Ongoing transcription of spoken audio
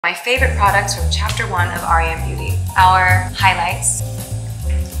My favorite products from Chapter 1 of r.e.m.beauty. Our highlights.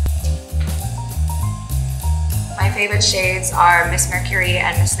 My favorite shades are Miss Mercury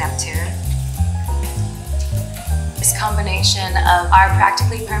and Miss Neptune. This combination of our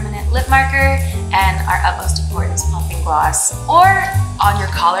Practically Permanent Lip Marker and our Utmost Importance Plumping Gloss. Or on your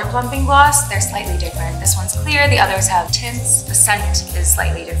collar plumping gloss, they're slightly different. This one's clear, the others have tints. The scent is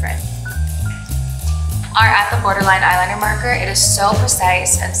slightly different. Our At the Borderline eyeliner marker, it is so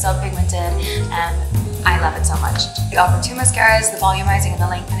precise and so pigmented, and I love it so much. We offer 2 mascaras, the volumizing and the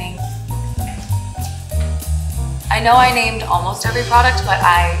lengthening. I know I named almost every product, but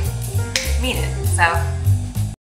I mean it, so